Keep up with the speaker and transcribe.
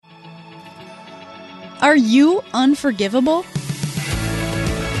Are you unforgivable?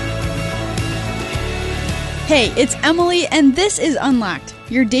 Hey, it's Emily, and this is Unlocked,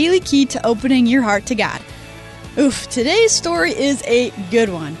 your daily key to opening your heart to God. Oof, today's story is a good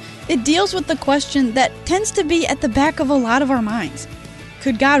one. It deals with the question that tends to be at the back of a lot of our minds.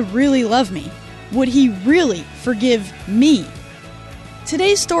 Could God really love me? Would He really forgive me?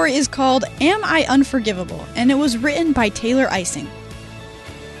 Today's story is called Am I Unforgivable? And it was written by Eising.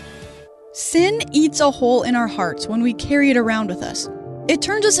 Sin eats a hole in our hearts when we carry it around with us. It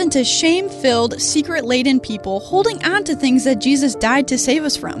turns us into shame-filled, secret-laden people holding on to things that Jesus died to save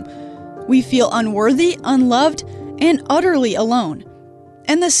us from. We feel unworthy, unloved, and utterly alone.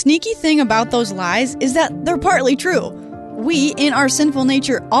 And the sneaky thing about those lies is that they're partly true. We, in our sinful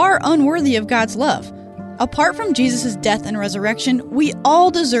nature, are unworthy of God's love. Apart from Jesus' death and resurrection, we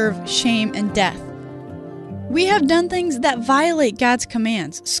all deserve shame and death. We have done things that violate God's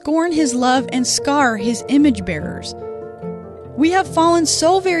commands, scorn His love, and scar His image bearers. We have fallen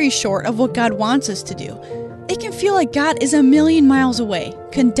so very short of what God wants us to do. It can feel like God is a million miles away,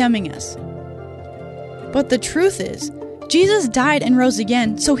 condemning us. But the truth is, Jesus died and rose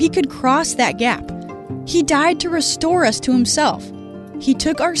again so He could cross that gap. He died to restore us to Himself. He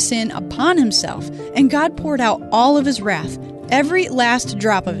took our sin upon Himself, and God poured out all of His wrath, every last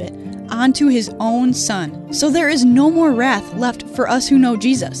drop of it, onto His own Son. So there is no more wrath left for us who know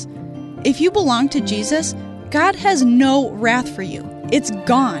Jesus. If you belong to Jesus, God has no wrath for you. It's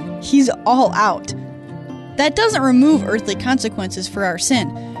gone. He's all out. That doesn't remove earthly consequences for our sin.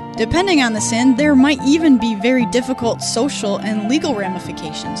 Depending on the sin, there might even be very difficult social and legal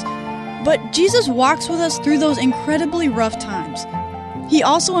ramifications. But Jesus walks with us through those incredibly rough times. He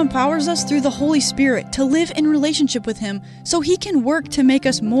also empowers us through the Holy Spirit to live in relationship with Him so He can work to make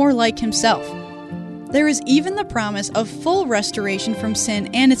us more like Himself. There is even the promise of full restoration from sin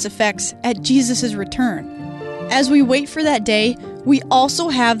and its effects at Jesus' return. As we wait for that day, we also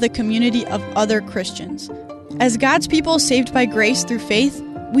have the community of other Christians. As God's people saved by grace through faith,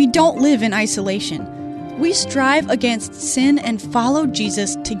 we don't live in isolation. We strive against sin and follow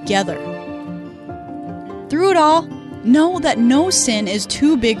Jesus together. Through it all, know that no sin is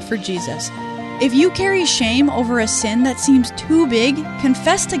too big for Jesus. If you carry shame over a sin that seems too big,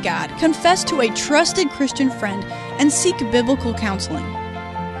 confess to God, confess to a trusted Christian friend, and seek biblical counseling.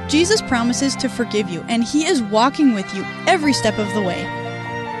 Jesus promises to forgive you, and He is walking with you every step of the way.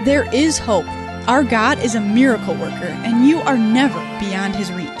 There is hope. Our God is a miracle worker, and you are never beyond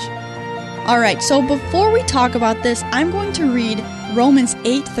His reach. Alright, so before we talk about this, I'm going to read Romans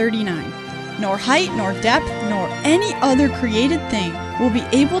 8:39. Nor height, nor depth, nor any other created thing will be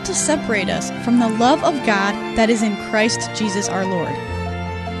able to separate us from the love of God that is in Christ Jesus our Lord.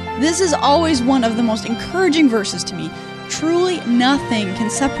 This is always one of the most encouraging verses to me. Truly nothing can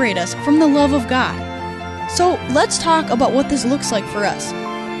separate us from the love of God. So let's talk about what this looks like for us.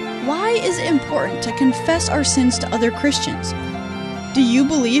 Why is it important to confess our sins to other Christians? Do you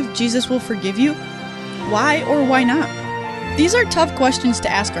believe Jesus will forgive you? Why or why not? These are tough questions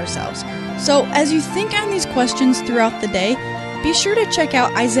to ask ourselves. So as you think on these questions throughout the day, be sure to check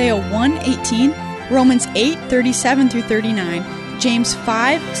out Isaiah 1:18, Romans 8:37 through 39, James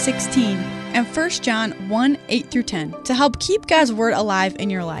 5:16, and 1 John 1:8 through 10 to help keep God's Word alive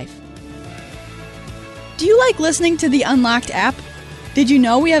in your life. Do you like listening to the Unlocked app? Did you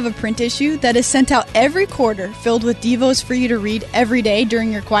know we have a print issue that is sent out every quarter filled with devos for you to read every day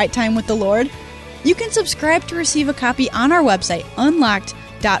during your quiet time with the Lord? You can subscribe to receive a copy on our website,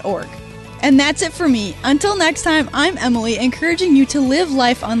 unlocked.org. And that's it for me. Until next time, I'm Emily, encouraging you to live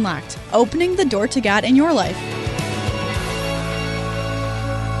life unlocked, opening the door to God in your life.